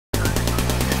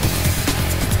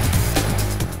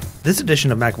This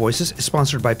edition of MacVoices is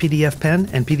sponsored by PDF Pen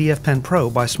and PDF Pen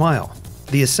Pro by Smile,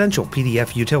 the essential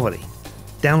PDF utility.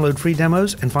 Download free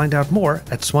demos and find out more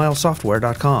at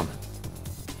smilesoftware.com.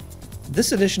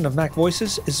 This edition of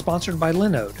MacVoices is sponsored by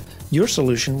Linode, your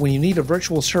solution when you need a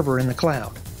virtual server in the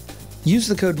cloud. Use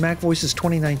the code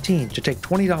MacVoices2019 to take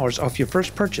 $20 off your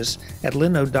first purchase at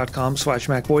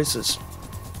linode.com/MacVoices.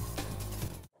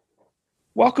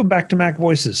 Welcome back to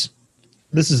MacVoices.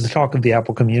 This is the talk of the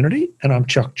Apple community, and I'm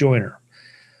Chuck Joyner.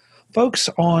 Folks,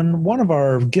 on one of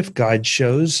our gift guide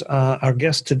shows, our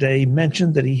guest today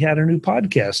mentioned that he had a new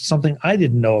podcast, something I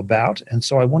didn't know about, and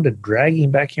so I wanted to drag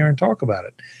him back here and talk about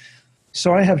it.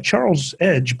 So I have Charles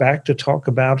Edge back to talk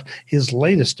about his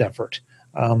latest effort,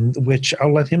 which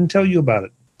I'll let him tell you about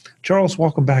it. Charles,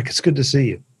 welcome back. It's good to see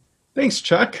you. Thanks,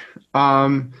 Chuck.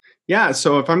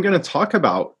 So if I'm going to talk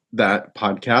about that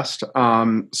podcast,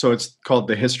 so it's called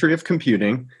The History of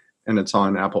Computing, and it's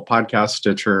on Apple Podcasts,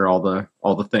 Stitcher, all the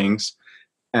things.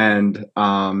 And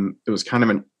it was kind of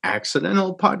an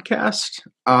accidental podcast.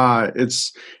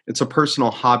 It's a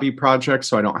personal hobby project,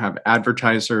 so I don't have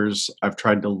advertisers. I've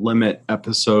tried to limit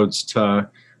episodes to,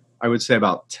 I would say,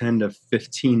 about 10 to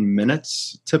 15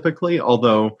 minutes typically,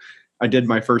 although I did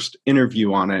my first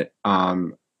interview on it,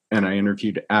 and I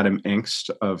interviewed Adam Engst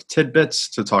of Tidbits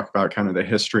to talk about kind of the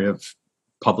history of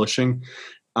publishing.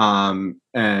 And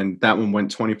that one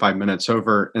went 25 minutes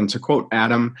over. And to quote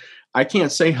Adam, I can't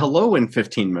say hello in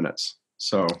 15 minutes.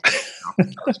 So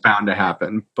it's bound to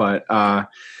happen. But I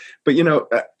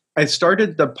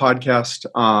started the podcast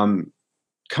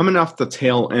coming off the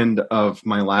tail end of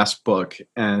my last book.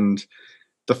 And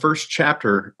the first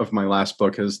chapter of my last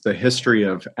book is the history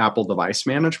of Apple device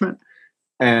management.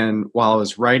 And while I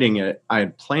was writing it, I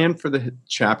had planned for the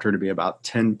chapter to be about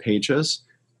 10 pages.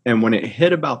 And when it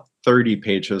hit about 30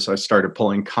 pages, I started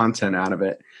pulling content out of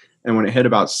it. And when it hit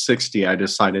about 60, I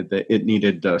decided that it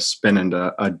needed to spin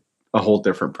into a whole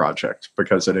different project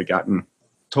because it had gotten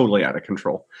totally out of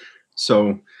control.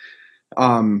 So,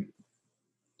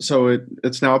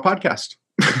 it's now a podcast.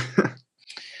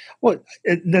 Well,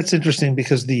 that's interesting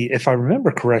because if I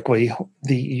remember correctly,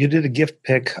 you did a gift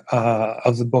pick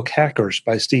of the book Hackers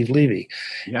by Steve Levy.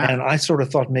 Yeah. And I sort of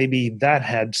thought maybe that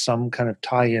had some kind of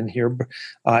tie-in here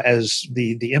as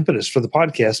the impetus for the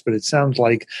podcast, but it sounds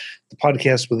like the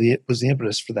podcast was the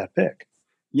impetus for that pick.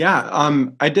 Yeah,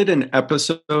 I did an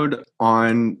episode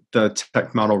on the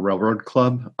Tech Model Railroad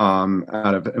Club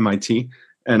out of MIT.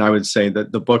 And I would say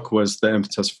that the book was the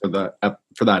impetus for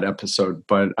that episode,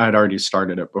 but I'd already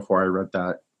started it before I read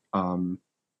that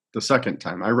the second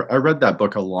time. I read that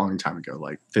book a long time ago,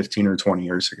 like 15 or 20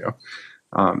 years ago.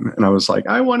 And I was like,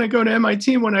 I want to go to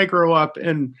MIT when I grow up.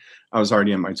 And I was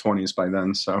already in my 20s by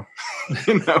then. So,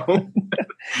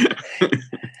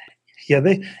 Yeah,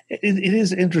 it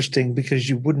is interesting because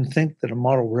you wouldn't think that a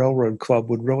model railroad club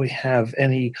would really have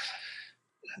any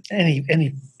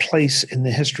place in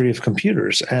the history of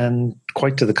computers, and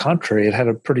quite to the contrary, it had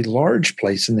a pretty large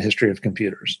place in the history of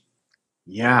computers.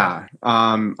 Yeah,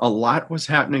 a lot was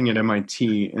happening at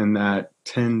MIT in that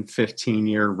 10,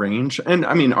 15-year range. And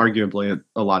I mean, arguably,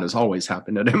 a lot has always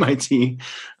happened at MIT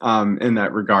in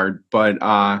that regard. But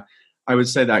I would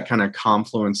say that kind of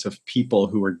confluence of people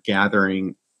who were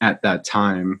gathering at that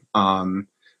time,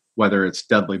 whether it's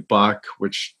Dudley Buck,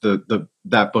 which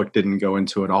that book didn't go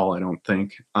into at all, I don't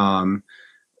think,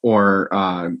 or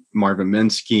Marvin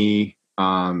Minsky,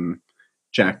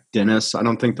 Jack Dennis. I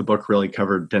don't think the book really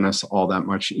covered Dennis all that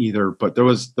much either, but there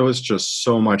was just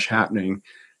so much happening,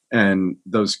 and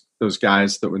those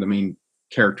guys that were the main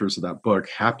characters of that book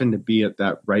happened to be at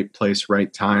that right place,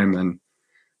 right time,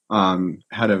 and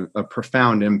had a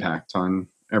profound impact on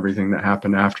everything that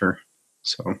happened after.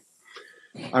 So.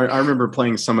 I remember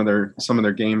playing some of their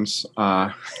games,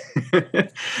 but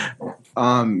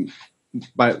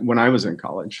when I was in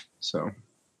college. So,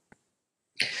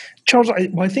 Charles,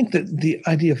 I think that the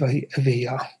idea of a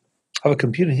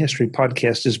computing history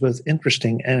podcast is both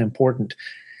interesting and important.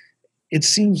 It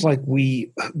seems like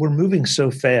we're moving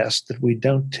so fast that we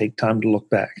don't take time to look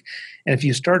back. And if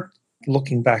you start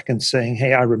looking back and saying,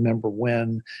 "Hey, I remember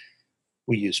when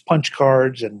we used punch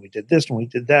cards and we did this and we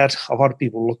did that," a lot of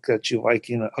people look at you like,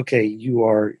 okay, you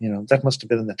are, that must have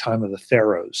been in the time of the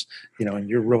pharaohs, and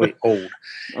you're really old.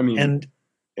 I mean, and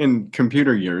in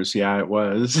computer years, yeah, it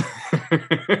was.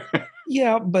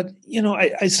 Yeah, but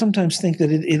I sometimes think that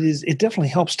it definitely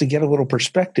helps to get a little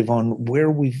perspective on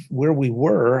where we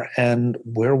were and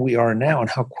where we are now, and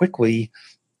how quickly,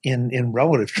 in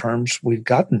relative terms, we've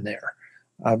gotten there.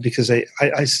 Because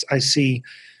I see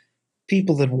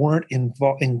people that weren't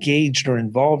engaged or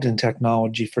involved in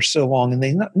technology for so long, and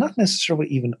they not necessarily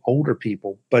even older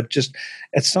people, but just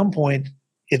at some point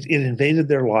it invaded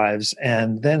their lives,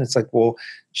 and then it's like, well,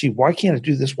 gee, why can't it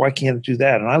do this? Why can't it do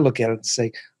that? And I look at it and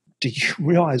say, do you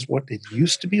realize what it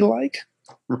used to be like?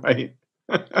 Right.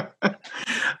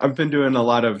 I've been doing a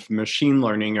lot of machine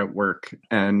learning at work,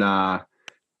 and I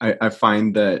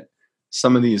find that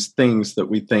some of these things that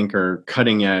we think are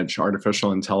cutting edge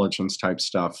artificial intelligence type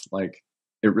stuff, like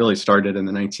it really started in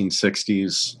the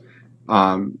 1960s.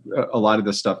 A lot of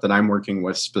the stuff that I'm working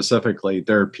with specifically,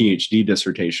 there are PhD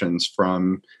dissertations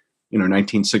from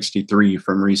 1963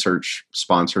 from research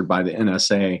sponsored by the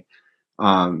NSA.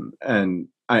 And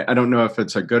I don't know if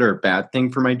it's a good or bad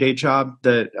thing for my day job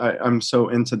that I'm so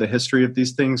into the history of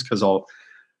these things, because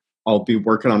I'll be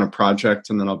working on a project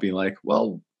and then I'll be like,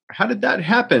 well, how did that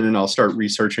happen? And I'll start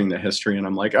researching the history, and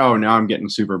I'm like, oh, now I'm getting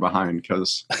super behind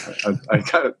because I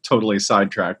got totally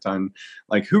sidetracked on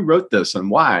like who wrote this and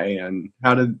why and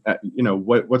how did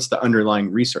what's the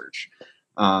underlying research.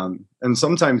 And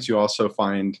sometimes you also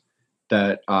find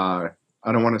that I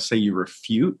don't want to say you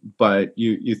refute, but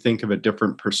you think of a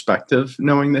different perspective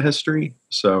knowing the history.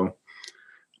 So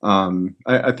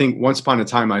I think once upon a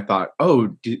time I thought,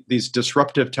 these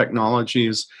disruptive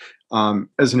technologies,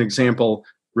 as an example,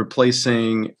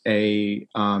 replacing a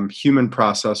human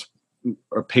process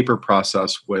or paper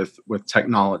process with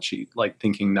technology, like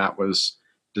thinking that was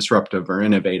disruptive or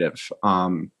innovative.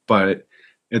 But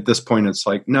at this point, it's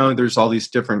like, no, there's all these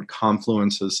different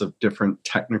confluences of different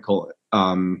technical,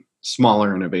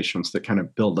 smaller innovations that kind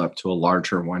of build up to a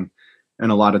larger one.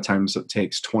 And a lot of times it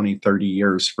takes 20, 30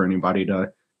 years for anybody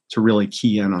to really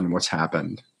key in on what's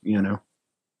happened,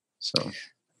 So.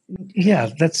 Yeah,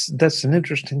 that's an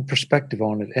interesting perspective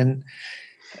on it, and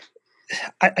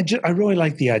I really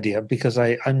like the idea because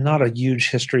I'm not a huge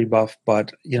history buff,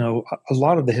 but a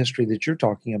lot of the history that you're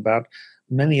talking about,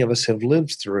 many of us have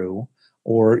lived through,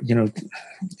 or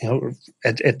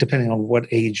at depending on what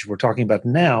age we're talking about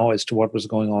now as to what was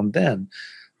going on then,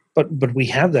 but we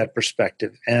have that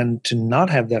perspective, and to not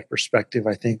have that perspective,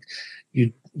 I think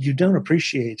you don't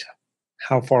appreciate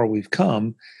how far we've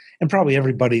come. And probably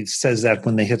everybody says that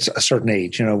when they hit a certain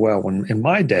age, well, when in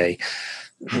my day,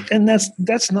 and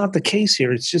that's not the case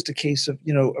here. It's just a case of,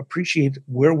 appreciate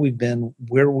where we've been,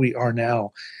 where we are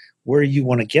now, where you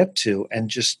want to get to, and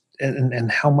just,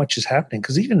 and how much is happening.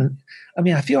 Because I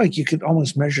feel like you could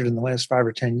almost measure it in the last 5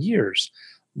 or 10 years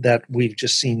that we've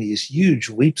just seen these huge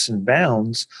leaps and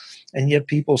bounds. And yet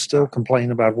people still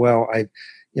complain about, well,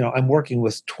 I'm working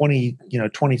with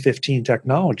 2015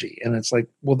 technology. And it's like,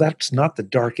 well, that's not the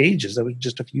dark ages. That was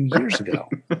just a few years ago.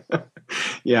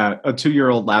 Yeah. A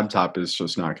 2-year-old laptop is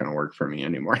just not going to work for me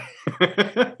anymore.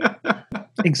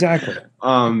 Exactly.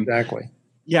 Exactly.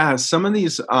 Yeah. Some of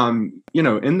these, in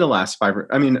the last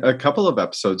a couple of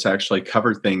episodes actually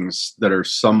cover things that are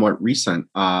somewhat recent,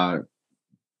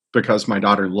 because my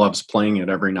daughter loves playing it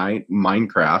every night.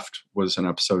 Minecraft was an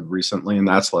episode recently, and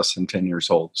that's less than 10 years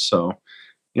old. So,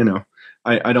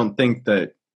 I don't think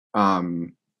that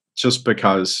just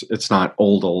because it's not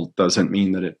old doesn't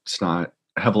mean that it's not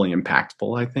heavily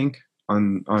impactful, I think,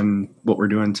 on what we're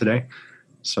doing today.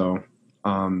 So,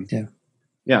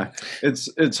 yeah,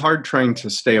 it's hard trying to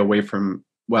stay away from,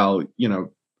 I'm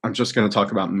just going to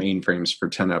talk about mainframes for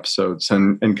 10 episodes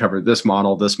and cover this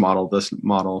model.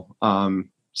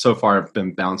 So far, I've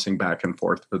been bouncing back and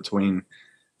forth between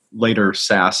later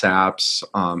SaaS apps,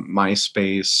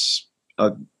 MySpace,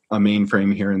 a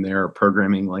mainframe here and there, a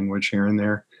programming language here and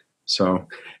there. So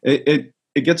it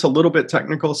gets a little bit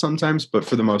technical sometimes, but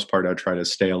for the most part, I try to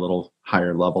stay a little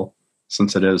higher level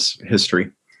since it is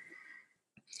history.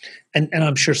 And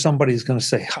I'm sure somebody's going to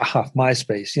say,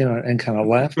 MySpace, and kind of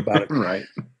laugh about it. Right.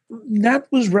 That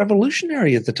was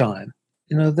revolutionary at the time.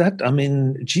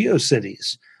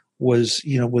 GeoCities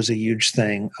was a huge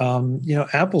thing.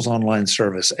 Apple's online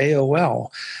service, AOL,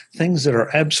 things that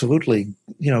are absolutely,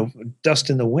 dust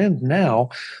in the wind now,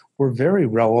 were very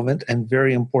relevant and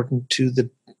very important to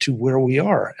where we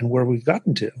are and where we've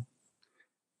gotten to.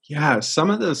 Yeah, some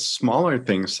of the smaller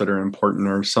things that are important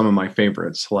are some of my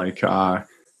favorites. I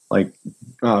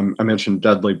mentioned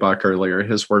Dudley Buck earlier.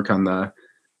 His work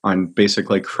on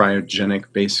basically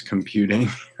cryogenic based computing.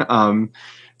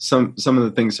 Some of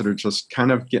the things that are just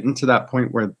kind of getting to that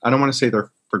point where I don't want to say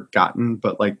they're forgotten,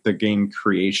 but like the game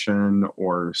Creation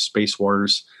or Space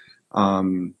Wars,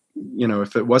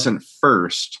 if it wasn't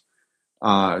first,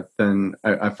 then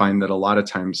I find that a lot of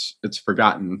times it's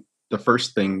forgotten. The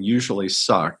first thing usually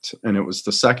sucked, and it was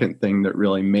the second thing that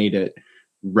really made it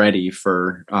ready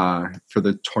for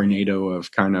the tornado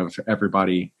of kind of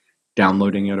everybody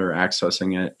downloading it or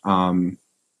accessing it.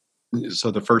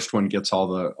 So the first one gets all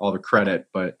the credit,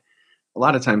 but a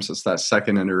lot of times it's that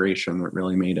second iteration that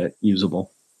really made it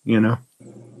usable, you know?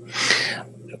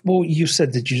 Well, you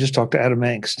said that you just talked to Adam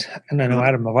Angst, and I know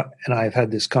Adam and I have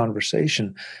had this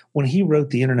conversation. When he wrote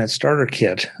the Internet Starter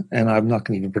Kit, and I'm not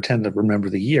going to even pretend to remember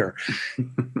the year,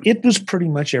 it was pretty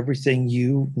much everything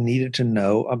you needed to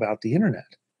know about the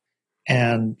Internet.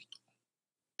 And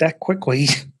that quickly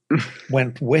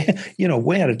went way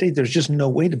out of date. There's just no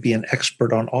way to be an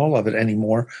expert on all of it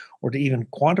anymore, or to even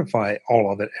quantify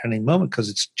all of it at any moment because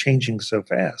it's changing so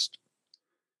fast.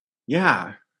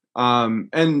 Yeah.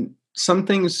 And some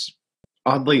things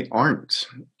oddly aren't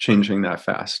changing that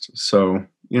fast. So,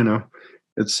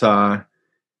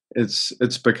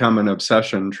 it's become an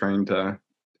obsession trying to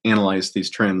analyze these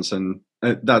trends. And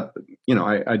that,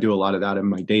 I do a lot of that in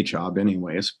my day job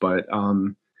anyways, but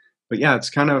yeah, it's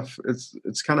kind of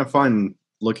fun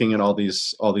looking at all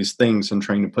these things and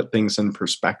trying to put things in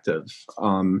perspective,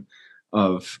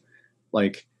 of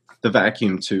like the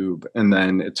vacuum tube. And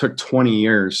then it took 20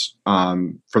 years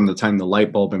from the time the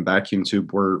light bulb and vacuum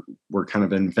tube were kind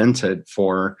of invented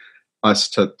for us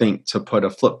to think to put a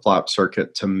flip-flop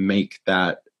circuit to make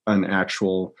that an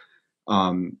actual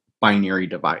binary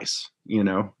device,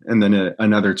 and then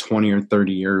another 20 or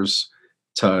 30 years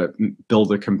to build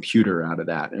a computer out of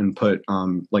that and put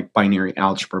like binary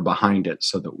algebra behind it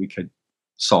so that we could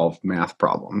solve math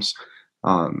problems.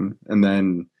 And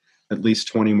then at least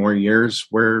 20 more years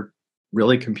where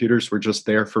really computers were just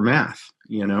there for math,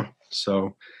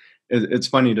 So it's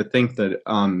funny to think that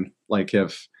like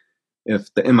if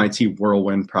the MIT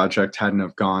Whirlwind project hadn't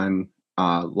have gone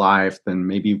live, then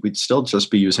maybe we'd still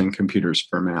just be using computers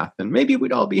for math, and maybe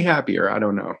we'd all be happier. I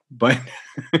don't know, but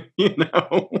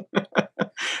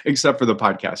except for the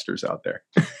podcasters out there.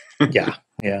 Yeah.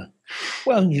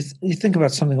 Well, you think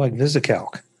about something like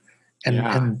VisiCalc,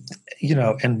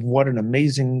 and what an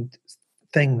amazing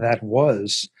thing that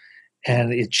was,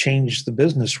 and it changed the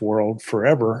business world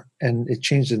forever, and it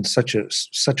changed in such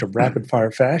a rapid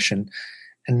fire fashion.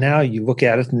 And now you look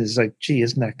at it and it's like, gee,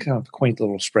 isn't that kind of a quaint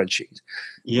little spreadsheet?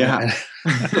 Yeah.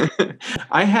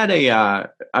 I had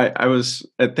I was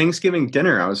at Thanksgiving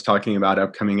dinner, I was talking about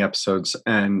upcoming episodes,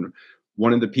 and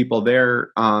one of the people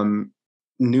there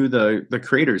knew the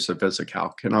creators of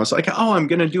VisiCalc. And I was like, oh, I'm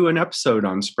going to do an episode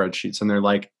on spreadsheets. And they're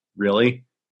like, really?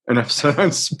 An episode on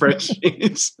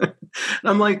spreadsheets? And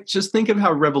I'm like, just think of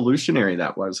how revolutionary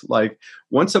that was. Like,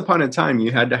 once upon a time,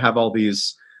 you had to have all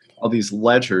these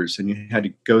ledgers, and you had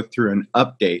to go through an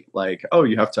update, like, oh,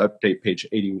 you have to update page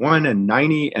 81 and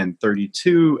 90 and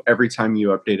 32 every time you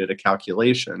updated a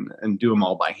calculation, and do them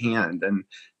all by hand. And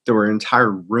there were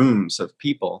entire rooms of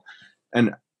people.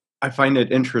 And I find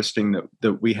it interesting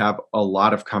that we have a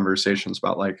lot of conversations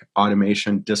about like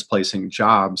automation displacing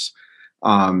jobs,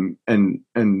 and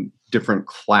different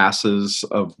classes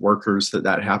of workers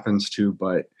that happens to.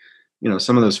 But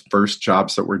some of those first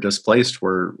jobs that were displaced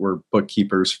were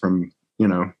bookkeepers from,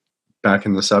 back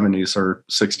in the 70s or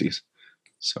 60s.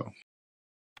 So.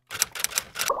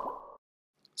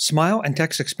 Smile and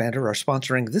TextExpander are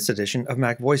sponsoring this edition of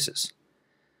MacVoices.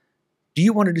 Do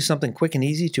you want to do something quick and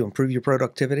easy to improve your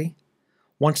productivity?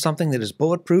 Want something that is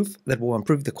bulletproof that will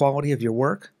improve the quality of your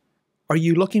work? Are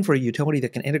you looking for a utility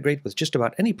that can integrate with just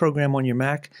about any program on your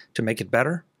Mac to make it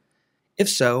better? If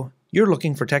so, you're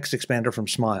looking for TextExpander from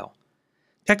Smile.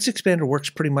 TextExpander works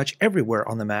pretty much everywhere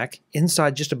on the Mac,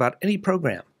 inside just about any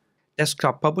program.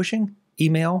 Desktop publishing,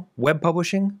 email, web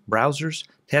publishing, browsers,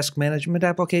 task management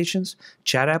applications,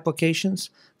 chat applications,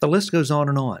 the list goes on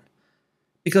and on.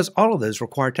 Because all of those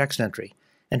require text entry,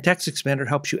 and TextExpander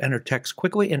helps you enter text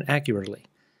quickly and accurately.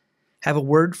 Have a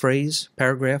word, phrase,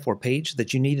 paragraph, or page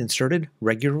that you need inserted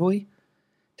regularly?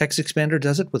 TextExpander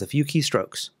does it with a few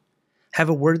keystrokes. Have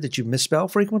a word that you misspell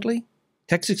frequently?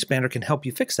 TextExpander can help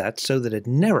you fix that so that it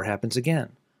never happens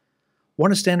again.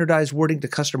 Want to standardize wording to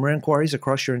customer inquiries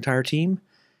across your entire team?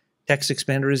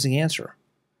 TextExpander is the answer.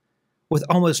 With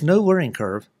almost no learning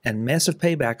curve and massive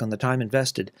payback on the time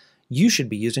invested, you should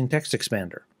be using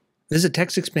TextExpander. Visit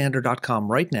TextExpander.com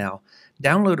right now,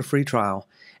 download a free trial,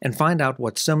 and find out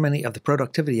what so many of the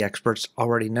productivity experts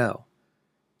already know.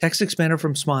 TextExpander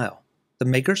from Smile, the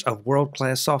makers of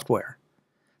world-class software.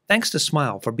 Thanks to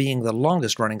Smile for being the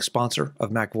longest-running sponsor of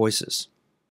MacVoices.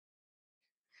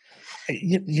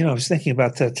 I was thinking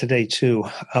about that today too,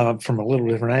 from a little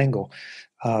different angle.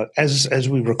 As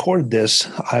we record this,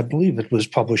 I believe it was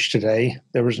published today.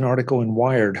 There was an article in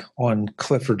Wired on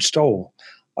Clifford Stoll,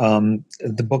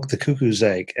 the book The Cuckoo's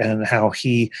Egg, and how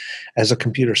he, as a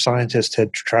computer scientist,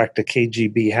 had tracked a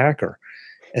KGB hacker.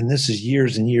 And this is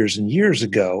years and years and years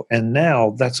ago. And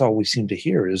now that's all we seem to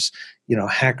hear is,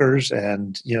 hackers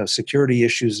and, security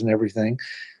issues and everything.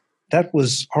 That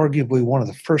was arguably one of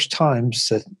the first times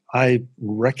that I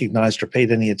recognized or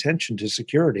paid any attention to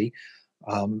security,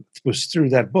 was through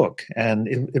that book. And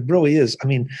it really is. I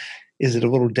mean, is it a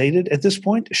little dated at this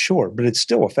point? Sure, but it's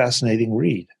still a fascinating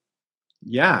read.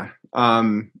 Yeah.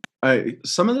 Some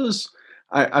of those,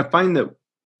 I find that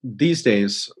these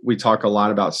days we talk a lot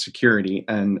about security,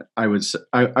 and I would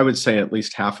say at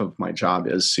least half of my job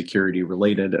is security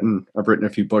related, and I've written a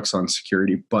few books on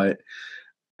security, but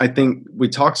I think we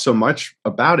talk so much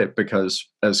about it because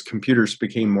as computers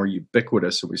became more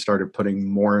ubiquitous and we started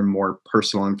putting more and more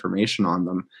personal information on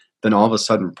them, then all of a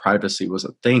sudden privacy was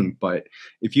a thing. But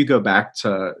if you go back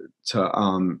to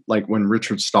like when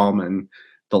Richard Stallman,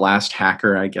 the last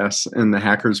hacker, I guess, in the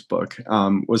Hacker's book,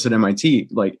 was at MIT,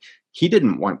 like he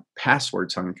didn't want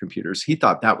passwords on computers. He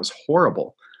thought that was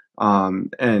horrible.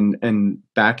 And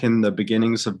back in the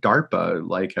beginnings of DARPA,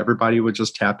 like everybody would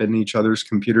just tap in each other's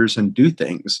computers and do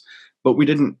things, but we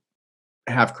didn't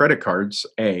have credit cards,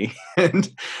 and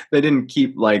they didn't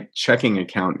keep like checking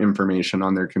account information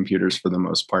on their computers for the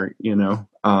most part,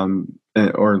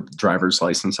 or driver's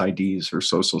license IDs or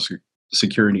social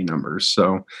security numbers.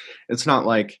 So it's not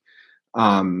like,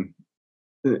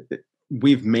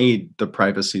 we've made the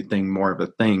privacy thing more of a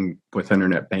thing with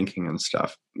internet banking and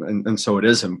stuff. And so it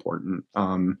is important.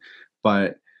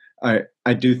 But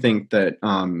I do think that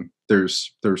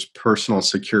there's personal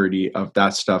security of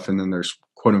that stuff. And then there's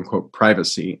quote unquote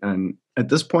privacy. And at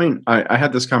this point, I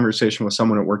had this conversation with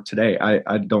someone at work today.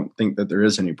 I don't think that there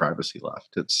is any privacy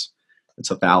left. It's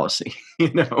a fallacy,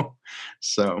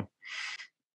 so.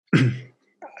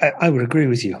 I would agree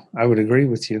with you.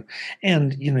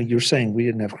 And, you're saying we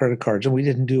didn't have credit cards and we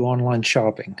didn't do online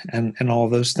shopping and all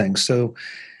those things. So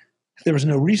there was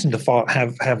no reason to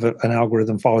have an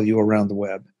algorithm follow you around the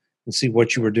web and see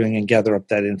what you were doing and gather up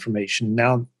that information.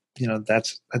 Now,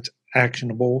 that's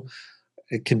actionable.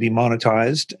 It can be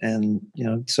monetized. And,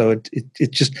 so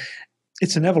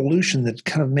it's an evolution that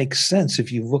kind of makes sense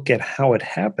if you look at how it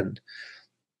happened.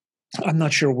 I'm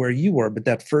not sure where you were, but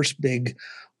that first big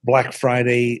Black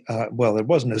Friday, well, there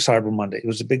was no Cyber Monday. It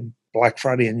was a big Black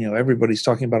Friday, and everybody's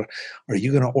talking about, are you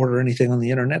going to order anything on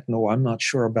the internet? No, I'm not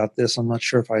sure about this. I'm not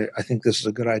sure if I think this is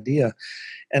a good idea.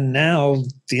 And now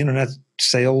the internet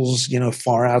sales,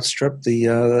 far outstrip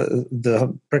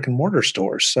the brick and mortar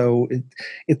stores. So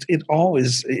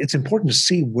it's important to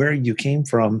see where you came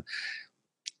from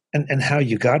and how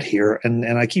you got here. And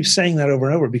I keep saying that over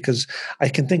and over because I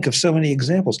can think of so many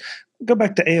examples. Go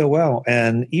back to AOL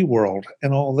and eWorld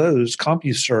and all those,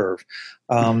 CompuServe,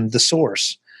 the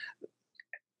Source.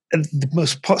 And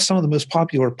some of the most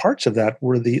popular parts of that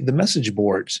were the message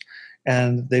boards.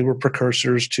 And they were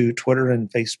precursors to Twitter and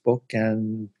Facebook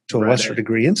and to a lesser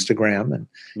degree Instagram. And,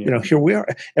 here we are.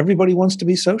 Everybody wants to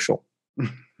be social.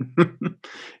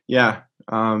 Yeah,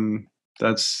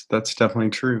 that's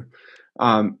definitely true.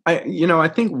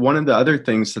 I think one of the other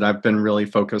things that I've been really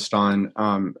focused on,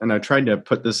 and I tried to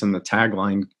put this in the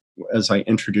tagline as I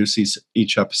introduce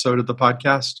each episode of the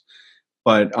podcast,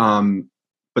 but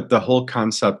the whole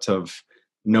concept of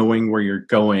knowing where you're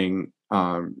going,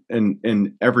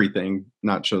 in everything,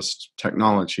 not just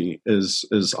technology,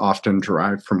 is often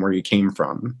derived from where you came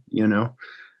from,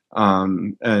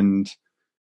 and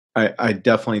I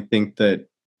definitely think that,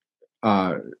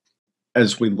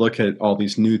 as we look at all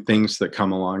these new things that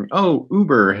come along,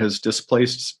 Uber has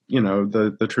displaced,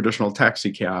 the traditional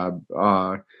taxi cab.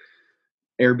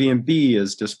 Airbnb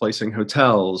is displacing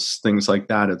hotels, things like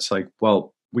that. It's like,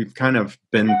 well, we've kind of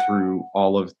been through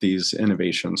all of these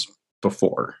innovations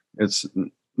before.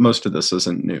 Most of this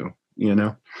isn't new,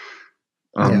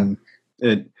 and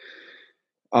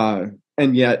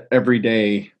yet every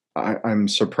day, I'm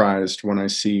surprised when I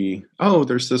see,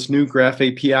 there's this new Graph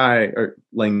API or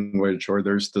language, or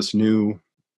there's this new,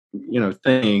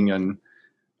 thing. And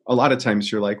a lot of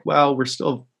times you're like, well, we're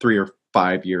still 3 or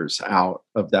 5 years out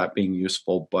of that being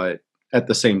useful. But at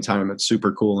the same time, it's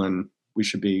super cool, and we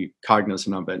should be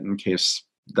cognizant of it in case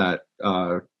that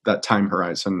that time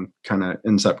horizon kind of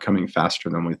ends up coming faster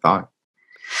than we thought.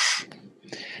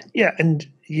 Yeah, and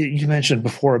you mentioned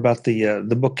before about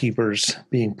the bookkeepers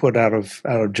being put out of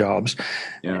jobs,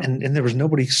 and there was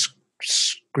nobody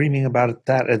screaming about it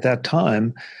at that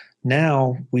time.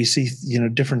 Now we see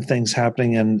different things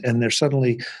happening, and there's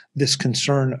suddenly this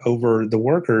concern over the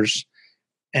workers,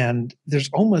 and there's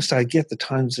almost, I get the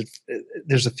times that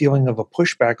there's a feeling of a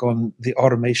pushback on the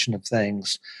automation of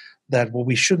things, that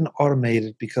we shouldn't automate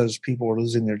it because people are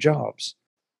losing their jobs.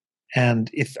 And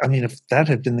if that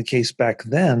had been the case back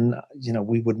then,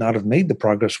 we would not have made the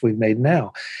progress we've made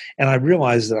now. And I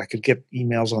realized that I could get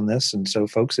emails on this. And so,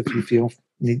 folks, if you feel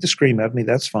need to scream at me,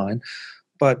 that's fine.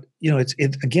 But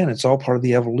it's all part of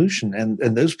the evolution.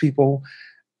 And those people,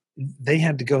 they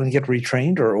had to go and get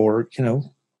retrained, or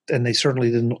and they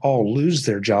certainly didn't all lose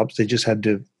their jobs. They just had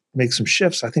to make some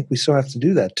shifts. I think we still have to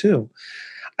do that too.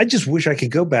 I just wish I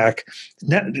could go back.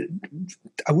 Now,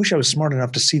 I wish I was smart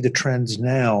enough to see the trends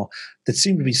now that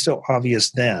seem to be so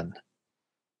obvious then,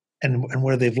 and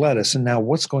where they've led us, and now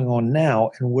what's going on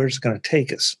now, and where it's going to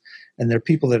take us. And there are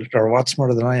people that are a lot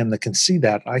smarter than I am that can see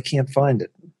that. I can't find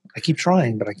it. I keep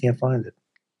trying, but I can't find it.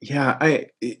 Yeah,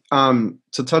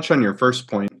 to touch on your first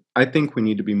point, I think we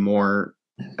need to be more,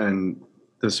 and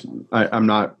this I'm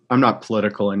not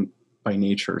political by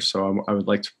nature, so I would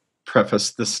like to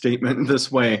preface this statement in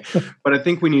this way, but I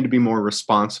think we need to be more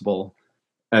responsible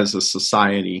as a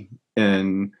society,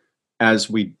 and as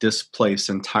we displace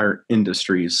entire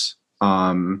industries,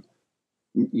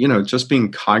 just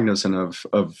being cognizant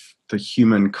of the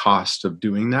human cost of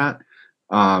doing that.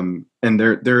 And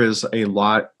there is a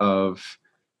lot of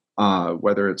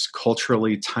whether it's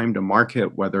culturally time to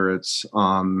market, whether it's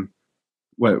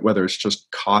just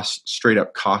straight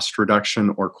up cost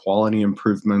reduction, or quality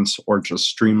improvements, or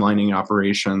just streamlining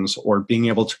operations, or being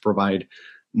able to provide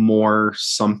more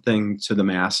something to the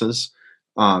masses.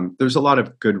 There's a lot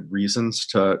of good reasons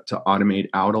to automate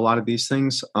out a lot of these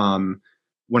things.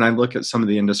 When I look at some of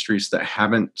the industries that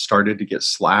haven't started to get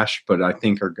slashed, but I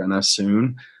think are gonna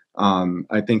soon,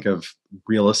 I think of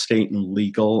real estate and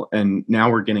legal, and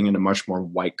now we're getting into much more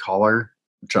white collar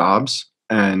jobs.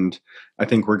 And I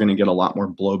think we're going to get a lot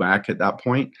more blowback at that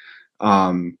point.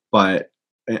 And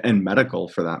medical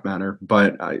for that matter.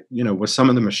 But, with some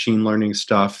of the machine learning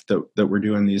stuff that we're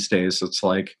doing these days, it's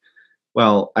like,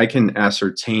 well, I can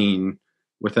ascertain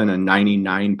within a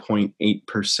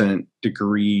 99.8%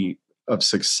 degree of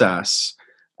success,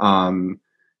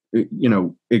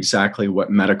 exactly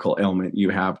what medical ailment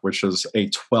you have, which is a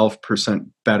 12%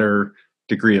 better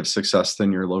degree of success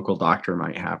than your local doctor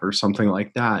might have, or something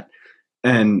like that.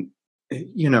 And,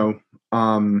 is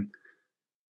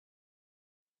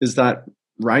that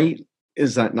right?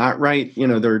 Is that not right?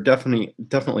 There are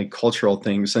definitely cultural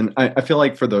things. And I feel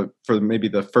like for maybe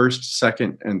the first,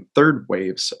 second, and third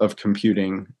waves of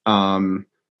computing, Asimov,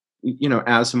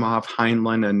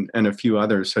 Heinlein, and a few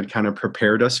others had kind of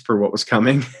prepared us for what was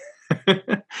coming.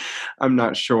 I'm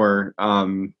not sure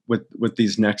with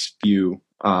these next few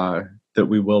that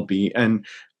we will be. And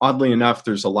oddly enough,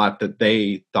 there's a lot that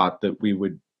they thought that we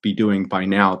would be doing by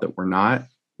now that we're not.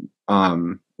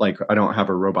 Like, I don't have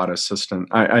a robot assistant.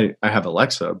 I have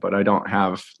Alexa, but I don't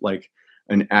have like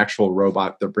an actual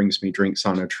robot that brings me drinks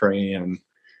on a tray and,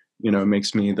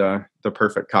 makes me the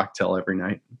perfect cocktail every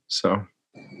night. So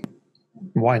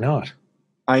why not?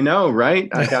 I know, right?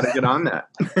 I got to get on that.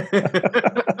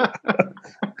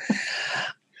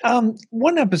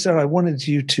 One episode I wanted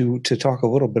you to talk a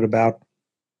little bit about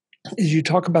is you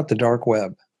talk about the dark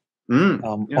web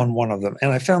on one of them.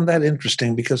 And I found that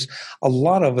interesting because a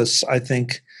lot of us, I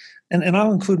think, and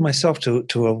I'll include myself to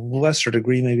a lesser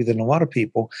degree maybe than a lot of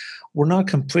people, were not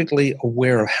completely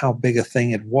aware of how big a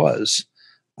thing it was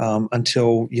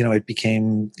until, it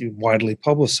became widely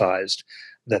publicized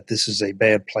that this is a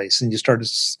bad place, and you started,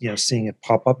 seeing it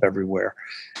pop up everywhere.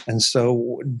 And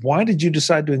so, why did you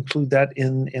decide to include that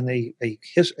in a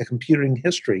computing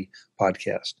history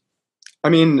podcast? I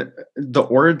mean, the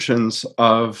origins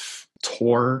of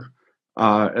Tor,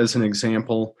 as an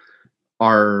example,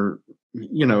 are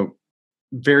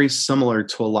very similar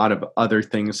to a lot of other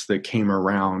things that came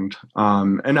around.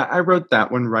 And I wrote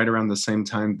that one right around the same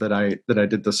time that I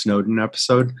did the Snowden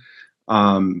episode,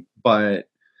 but.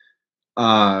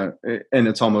 And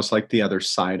it's almost like the other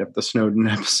side of the Snowden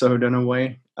episode in a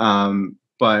way.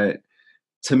 But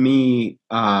to me,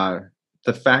 the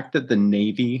fact that the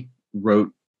Navy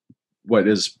wrote what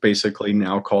is basically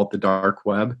now called the dark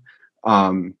web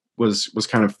was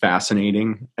kind of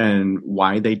fascinating, and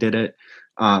why they did it.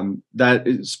 That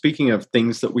is, speaking of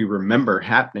things that we remember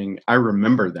happening, I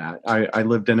remember that. I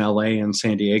lived in LA, and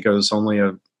San Diego is only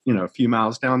a few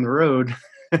miles down the road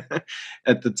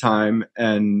at the time,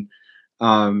 and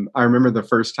I remember the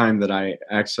first time that I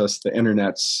accessed the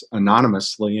internets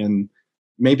anonymously, and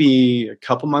maybe a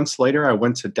couple months later, I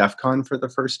went to DEF CON for the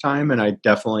first time, and I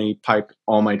definitely piped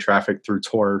all my traffic through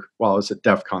Tor while I was at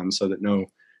DEF CON, so that no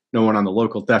one on the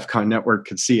local DEF CON network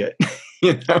could see it.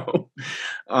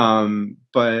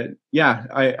 But yeah,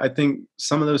 I think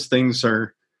some of those things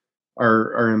are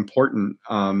important,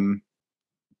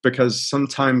 because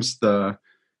sometimes the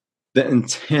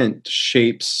intent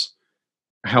shapes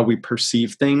how we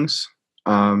perceive things,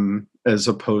 as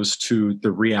opposed to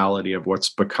the reality of what's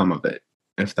become of it,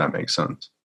 if that makes sense.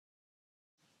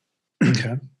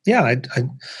 Okay. Yeah,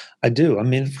 I do. I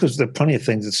mean, because there are plenty of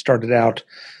things that started out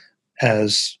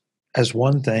as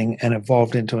one thing and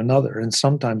evolved into another, and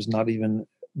sometimes not even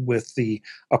with the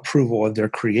approval of their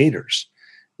creators.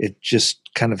 It just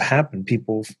kind of happened.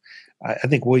 People, I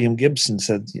think William Gibson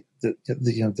said that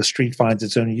the street finds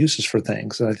its own uses for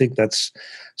things, and I think that's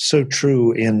so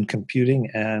true in computing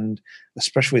and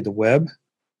especially the web.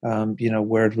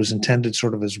 Where it was intended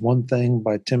sort of as one thing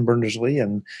by Tim Berners-Lee,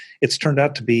 and it's turned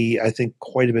out to be, I think,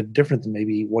 quite a bit different than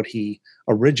maybe what he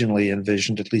originally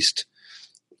envisioned. At least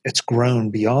it's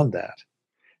grown beyond that.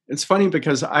 It's funny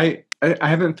because I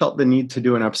haven't felt the need to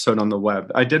do an episode on the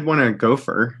web. I did want to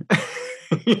Gopher,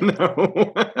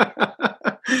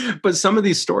 but some of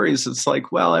these stories, it's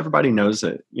like, well, everybody knows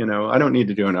it. I don't need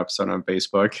to do an episode on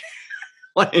Facebook.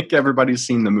 Like, everybody's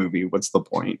seen the movie. What's the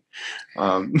point?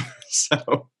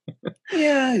 So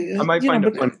yeah, I might find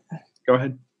one. Go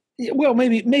ahead. Well,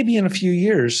 maybe in a few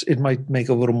years it might make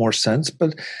a little more sense.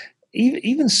 But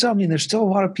even so, I mean, there's still a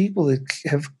lot of people that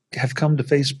have come to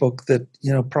Facebook that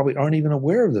probably aren't even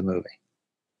aware of the movie.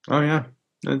 Oh yeah,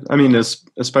 I mean,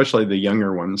 especially the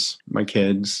younger ones, my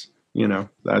kids.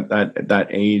 That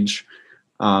age.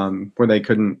 Where they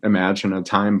couldn't imagine a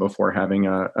time before having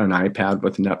an iPad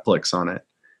with Netflix on it.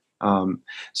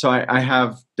 So I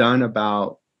have done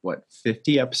about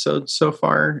 50 episodes so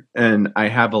far, and I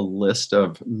have a list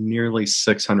of nearly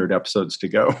 600 episodes to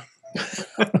go.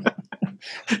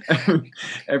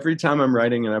 Every time I'm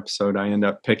writing an episode, I end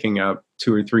up picking up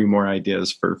 2 or 3 more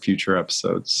ideas for future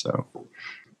episodes. So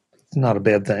it's not a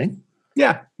bad thing.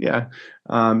 Yeah.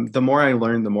 The more I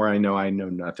learn, the more I know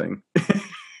nothing.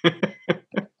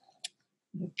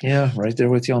 Yeah, right there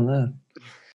with you on that.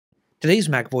 Today's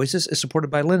MacVoices is supported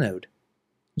by Linode.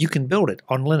 You can build it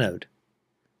on Linode.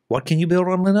 What can you build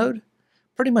on Linode?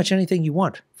 Pretty much anything you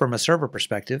want from a server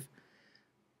perspective.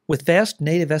 With fast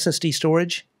native SSD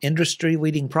storage,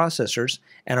 industry-leading processors,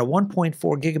 and a 1.4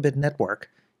 gigabit network,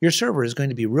 your server is going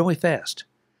to be really fast.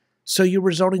 So your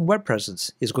resulting web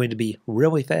presence is going to be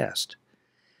really fast.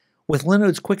 With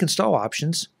Linode's quick install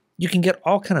options, you can get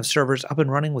all kinds of servers up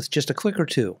and running with just a click or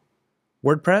two.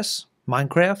 WordPress,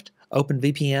 Minecraft,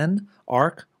 OpenVPN,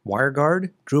 Arc, WireGuard,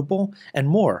 Drupal, and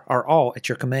more are all at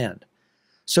your command.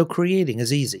 So creating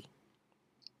is easy.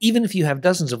 Even if you have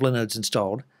dozens of Linodes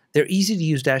installed, their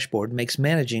easy-to-use dashboard makes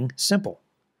managing simple.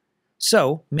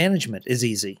 So management is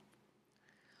easy.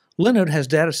 Linode has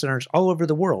data centers all over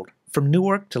the world, from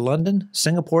Newark to London,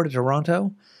 Singapore to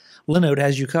Toronto. Linode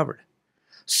has you covered.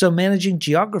 So managing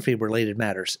geography-related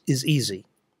matters is easy.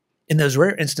 In those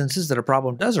rare instances that a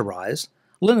problem does arise,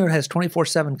 Linode has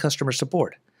 24/7 customer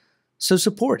support. So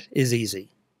support is easy.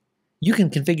 You can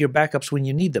configure backups when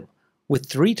you need them, with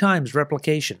 3 times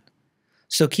replication.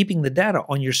 So keeping the data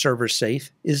on your server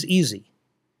safe is easy.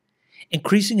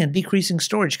 Increasing and decreasing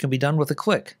storage can be done with a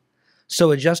click.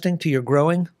 So adjusting to your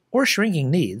growing or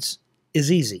shrinking needs is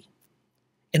easy.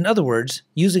 In other words,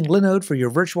 using Linode for your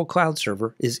virtual cloud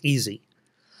server is easy.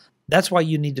 That's why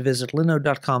you need to visit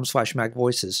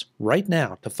linode.com/MacVoices right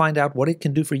now to find out what it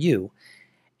can do for you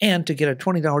and to get a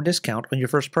 $20 discount on your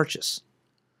first purchase.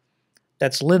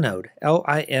 That's Linode,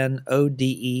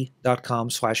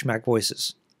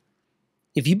 linode.com/MacVoices.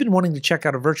 If you've been wanting to check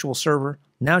out a virtual server,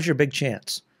 now's your big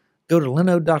chance. Go to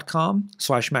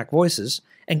linode.com/MacVoices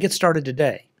and get started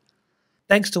today.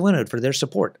 Thanks to Linode for their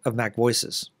support of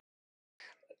MacVoices.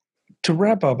 To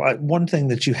wrap up, one thing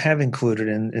that you have included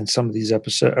in some of these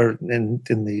episodes, or in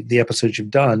the episodes you've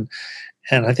done,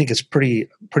 and I think it's pretty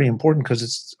important because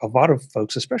it's a lot of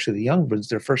folks, especially the young ones,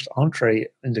 their first entree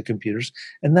into computers,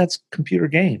 and that's computer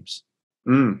games.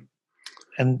 Mm.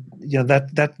 And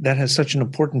that has such an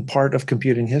important part of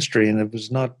computing history, and it was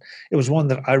one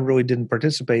that I really didn't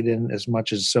participate in as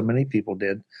much as so many people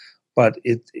did, but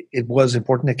it was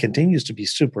important. It continues to be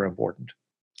super important.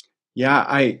 Yeah,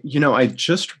 I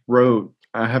just wrote,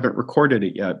 I haven't recorded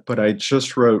it yet, but I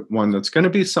just wrote one that's going to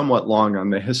be somewhat long on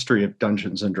the history of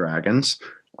Dungeons and Dragons.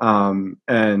 And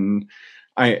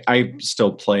I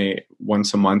still play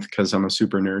once a month because I'm a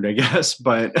super nerd, I guess.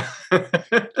 But,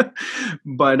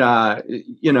 what I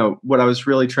was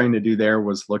really trying to do there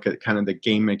was look at kind of the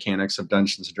game mechanics of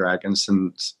Dungeons and Dragons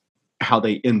and how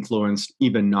they influenced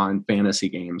even non-fantasy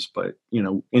games, but,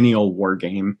 any old war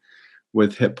game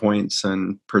with hit points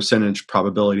and percentage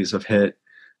probabilities of hit.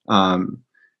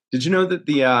 Did you know that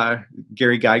the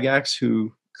Gary Gygax,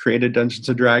 who created Dungeons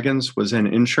and Dragons, was in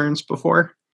insurance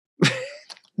before?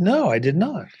 No, I did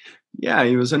not. Yeah,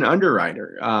 he was an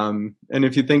underwriter. And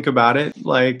if you think about it,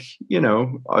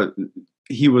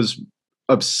 he was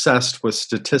obsessed with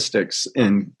statistics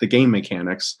and the game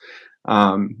mechanics.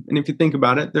 And if you think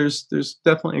about it, there's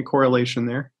definitely a correlation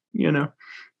there, you know.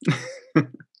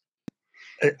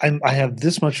 I have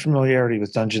this much familiarity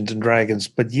with Dungeons and Dragons,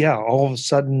 but yeah, all of a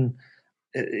sudden,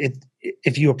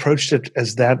 if you approached it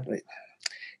as that,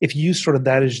 if you use sort of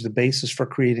that as the basis for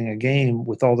creating a game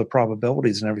with all the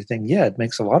probabilities and everything, yeah, it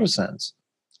makes a lot of sense.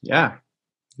 Yeah.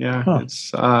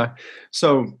 It's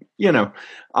so, you know,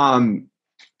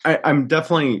 I'm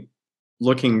definitely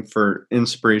looking for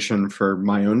inspiration for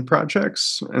my own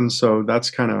projects, and so that's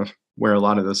kind of where a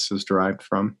lot of this is derived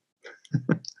from.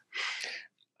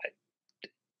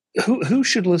 Who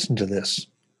should listen to this,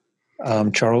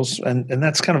 Charles? And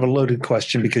that's kind of a loaded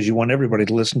question because you want everybody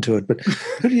to listen to it. But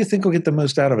who do you think will get the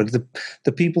most out of it?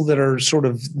 The people that are sort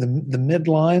of the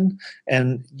midline,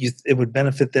 and it would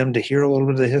benefit them to hear a little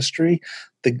bit of the history.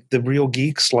 The real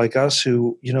geeks like us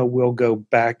who, you know, will go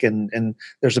back and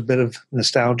there's a bit of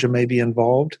nostalgia maybe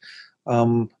involved.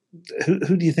 Who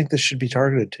do you think this should be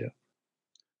targeted to?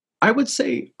 I would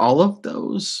say all of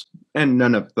those and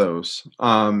none of those.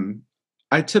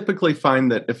 I typically find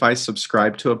that if I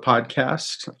subscribe to a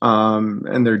podcast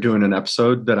and they're doing an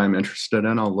episode that I'm interested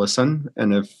in, I'll listen.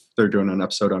 And if they're doing an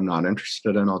episode I'm not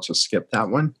interested in, I'll just skip that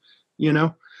one, you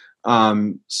know?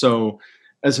 So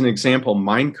as an example,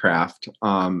 Minecraft,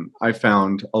 I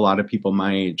found a lot of people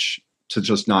my age to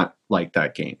just not like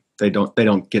that game. They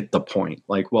don't get the point.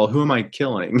 Like, well, who am I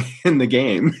killing in the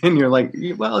game? And you're like,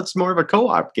 well, it's more of a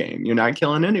co-op game. You're not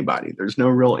killing anybody. There's no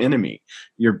real enemy.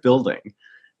 You're building.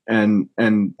 And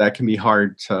that can be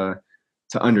hard to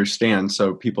understand.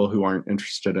 So people who aren't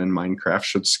interested in Minecraft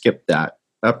should skip that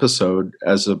episode,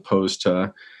 as opposed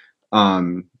to,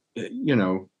 you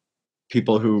know,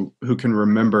 people who can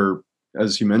remember,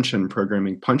 as you mentioned,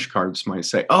 programming punch cards might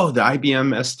say, oh, the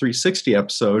IBM S360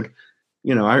 episode,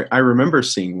 you know, I remember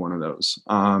seeing one of those,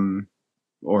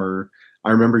 or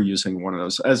I remember using one of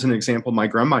those. As an example, my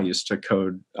grandma used to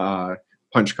code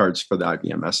punch cards for the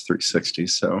IBM S360.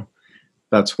 So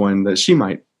that's one that she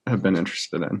might have been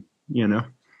interested in, you know?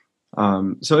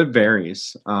 So it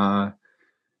varies. I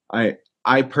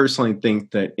personally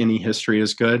think that any history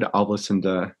is good. I'll listen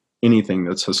to anything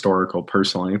that's historical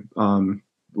personally,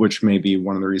 which may be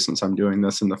one of the reasons I'm doing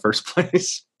this in the first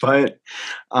place.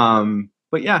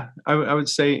 But yeah, I would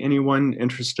say anyone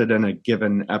interested in a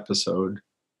given episode,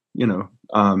 you know,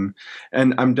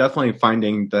 and I'm definitely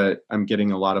finding that I'm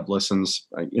getting a lot of listens,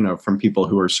 you know, from people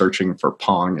who are searching for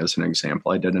Pong, as an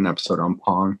example. I did an episode on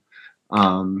Pong.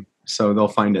 So they'll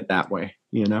find it that way,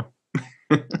 you know.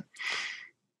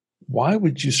 Why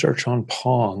would you search on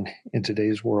Pong in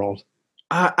today's world?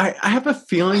 I have a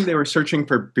feeling they were searching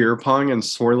for beer pong and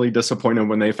sorely disappointed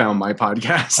when they found my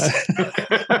podcast.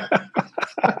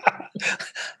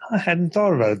 I hadn't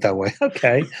thought about it that way.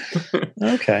 Okay.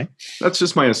 That's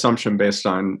just my assumption based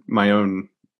on my own.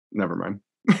 Never mind.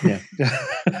 Yeah.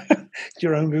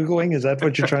 Your own Googling? Is that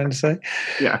what you're trying to say?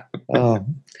 Yeah.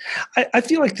 I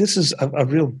feel like this is a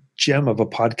real gem of a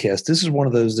podcast. This is one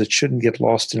of those that shouldn't get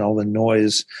lost in all the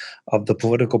noise of the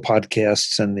political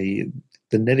podcasts and the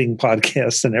knitting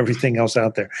podcasts and everything else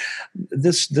out there.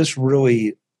 This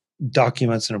really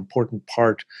documents an important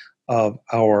part of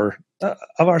our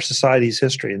society's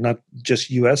history, and not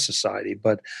just U.S. society,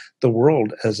 but the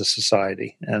world as a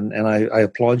society. And I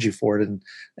applaud you for it, and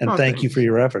thank you for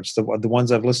your efforts. The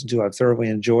ones I've listened to, I've thoroughly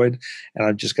enjoyed, and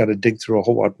I've just got to dig through a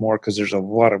whole lot more because there's a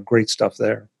lot of great stuff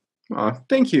there.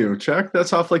 Thank you, Chuck.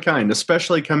 That's awfully kind,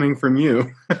 especially coming from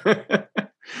you.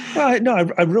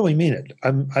 No, I really mean it.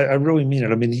 I really mean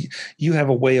it. I mean, you have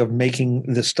a way of making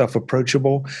this stuff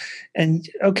approachable. And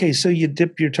okay, so you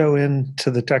dip your toe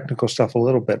into the technical stuff a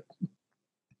little bit.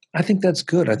 I think that's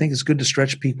good. I think it's good to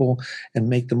stretch people and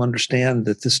make them understand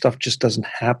that this stuff just doesn't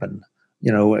happen,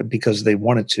 you know, because they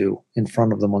want it to in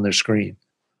front of them on their screen.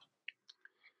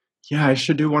 Yeah, I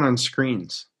should do one on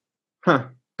screens. Huh.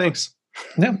 Thanks.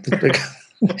 Yeah.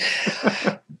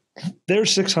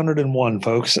 There's 601,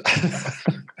 folks.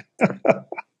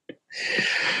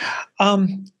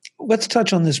 Let's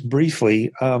touch on this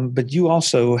briefly, but you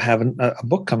also have a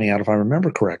book coming out, if I remember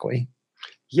correctly.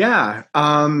 Yeah.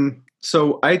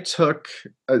 So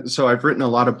I've written a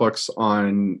lot of books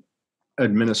on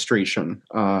administration.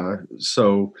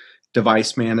 So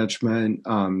device management,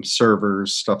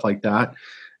 servers, stuff like that.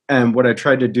 And what I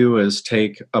tried to do is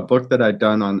take a book that I'd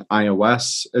done on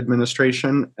iOS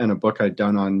administration and a book I'd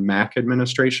done on Mac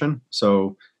administration.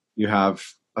 So you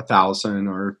have 1,000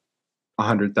 or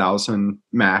 100,000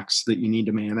 Macs that you need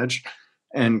to manage,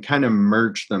 and kind of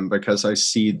merge them because I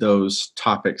see those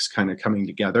topics kind of coming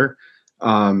together.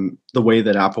 the way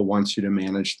that Apple wants you to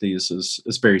manage these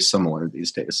is very similar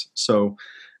these days. So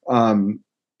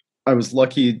I was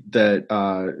lucky that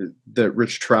that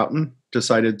Rich Trouton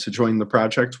decided to join the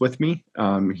project with me.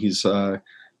 He's a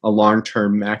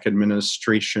long-term Mac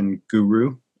administration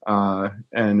guru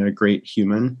and a great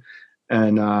human.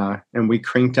 And we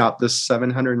cranked out this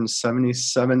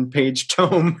 777-page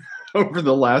tome over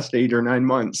the last 8 or 9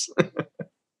 months.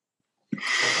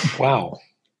 Wow.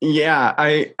 Yeah,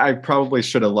 I probably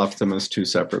should have left them as 2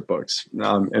 separate books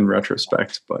in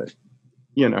retrospect, but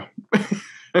you know.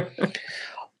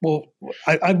 Well,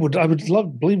 I would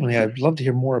love, believe me, I'd love to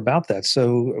hear more about that.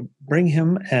 So bring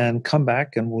him and come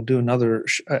back, and we'll do another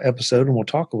episode, and we'll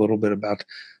talk a little bit about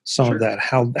some of that,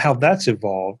 how that's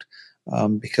evolved,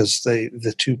 because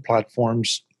the 2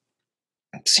 platforms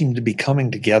seem to be coming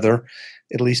together,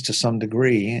 at least to some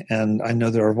degree. And I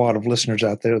know there are a lot of listeners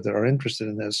out there that are interested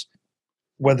in this,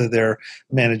 whether they're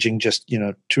managing just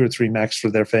 2 or 3 Macs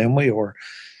for their family, or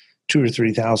 2,000 or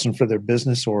 3,000 for their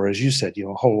business, or as you said,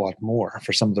 a whole lot more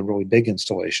for some of the really big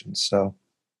installations. So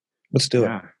let's do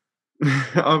it.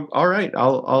 All right.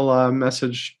 I'll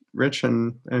message Rich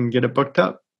and get it booked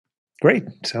up. Great.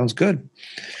 Sounds good.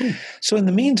 So in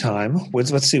the meantime,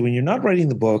 let's see, when you're not writing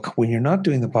the book, when you're not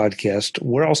doing the podcast,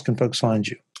 where else can folks find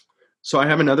you? So I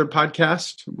have another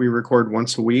podcast. We record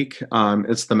once a week.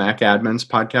 It's the Mac Admins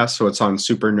podcast. So it's on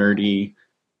super nerdy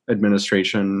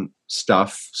administration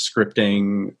stuff,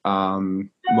 scripting,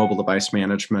 mobile device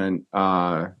management,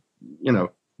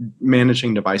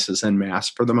 managing devices en masse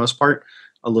for the most part,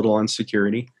 a little on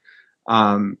security.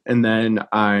 And then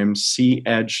I'm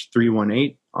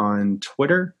CEdge318 on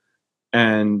Twitter,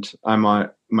 and my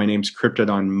name's crypted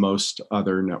on most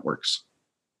other networks.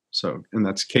 So, and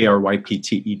that's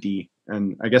KRYPTED.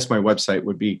 And I guess my website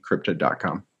would be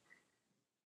crypted.com.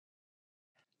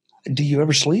 Do you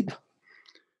ever sleep?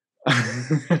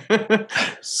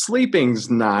 Sleeping's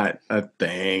not a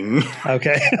thing.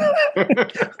 Okay.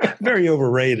 Very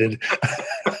overrated.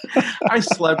 I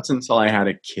slept until I had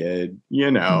a kid,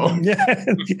 Yeah.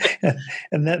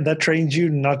 And that trains you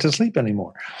not to sleep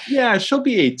anymore. Yeah, she'll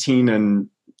be 18 and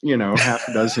half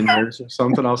a dozen years or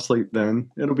something. I'll sleep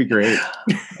then. It'll be great.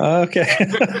 Okay.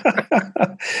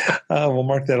 We'll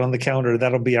mark that on the calendar.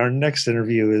 That'll be our next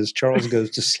interview, is Charles goes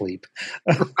to sleep.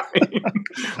 Right.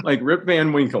 Like Rip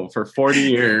Van Winkle for 40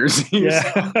 years.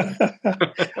 Yeah.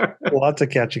 Lots of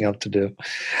catching up to do.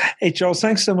 Hey, Charles,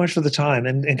 thanks so much for the time,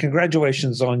 and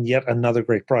congratulations on yet another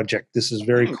great project. This is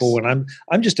very cool, and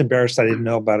I'm just embarrassed I didn't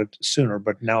know about it sooner,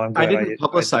 but now I'm glad I didn't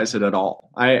publicize it at all.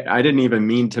 I didn't even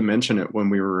mean to mention it when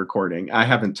we were recording. I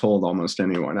haven't told almost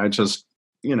anyone. I just,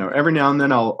 every now and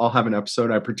then I'll have an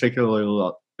episode I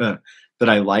particularly that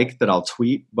I like that I'll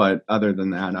tweet, but other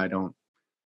than that, I don't.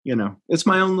 It's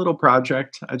my own little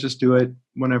project. I just do it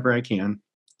whenever I can.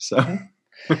 So,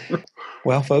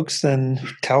 well, folks, then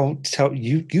tell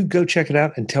you go check it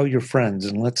out and tell your friends,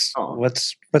 and let's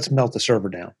melt the server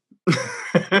down.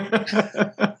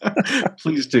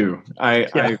 Please do.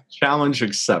 I challenge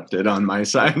accepted on my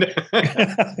side.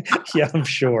 Yeah, I'm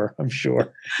sure.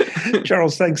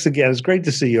 Charles, thanks again. It's great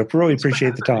to see you. I really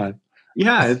appreciate the time.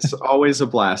 Yeah, it's always a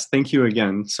blast. Thank you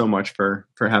again so much for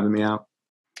having me out.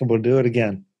 We'll do it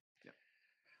again.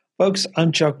 Folks,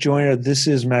 I'm Chuck Joyner. This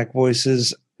is Mac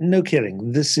Voices. No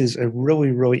kidding. This is a really,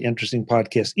 really interesting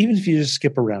podcast. Even if you just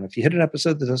skip around, if you hit an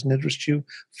episode that doesn't interest you,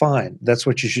 fine. That's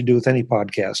what you should do with any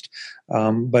podcast.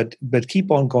 But keep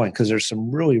on going, because there's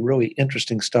some really, really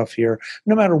interesting stuff here.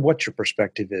 No matter what your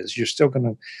perspective is, you're still going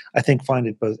to, I think, find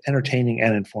it both entertaining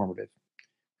and informative.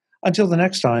 Until the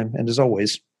next time, and as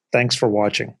always, thanks for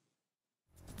watching.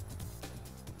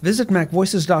 Visit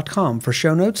MacVoices.com for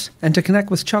show notes and to connect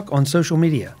with Chuck on social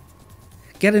media.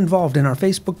 Get involved in our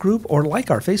Facebook group or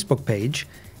like our Facebook page,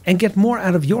 and get more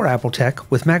out of your Apple tech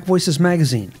with Mac Voices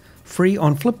Magazine, free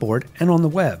on Flipboard and on the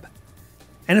web.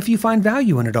 And if you find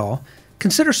value in it all,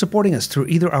 consider supporting us through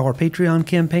either our Patreon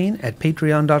campaign at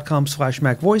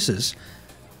patreon.com/MacVoices,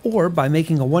 or by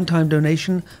making a one-time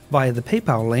donation via the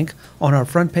PayPal link on our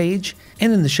front page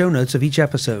and in the show notes of each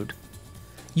episode.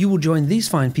 You will join these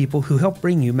fine people who help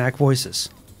bring you Mac Voices.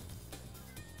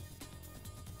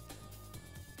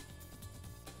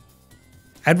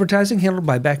 Advertising handled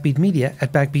by Backbeat Media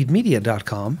at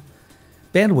backbeatmedia.com.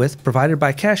 Bandwidth provided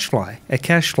by CacheFly at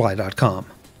cachefly.com.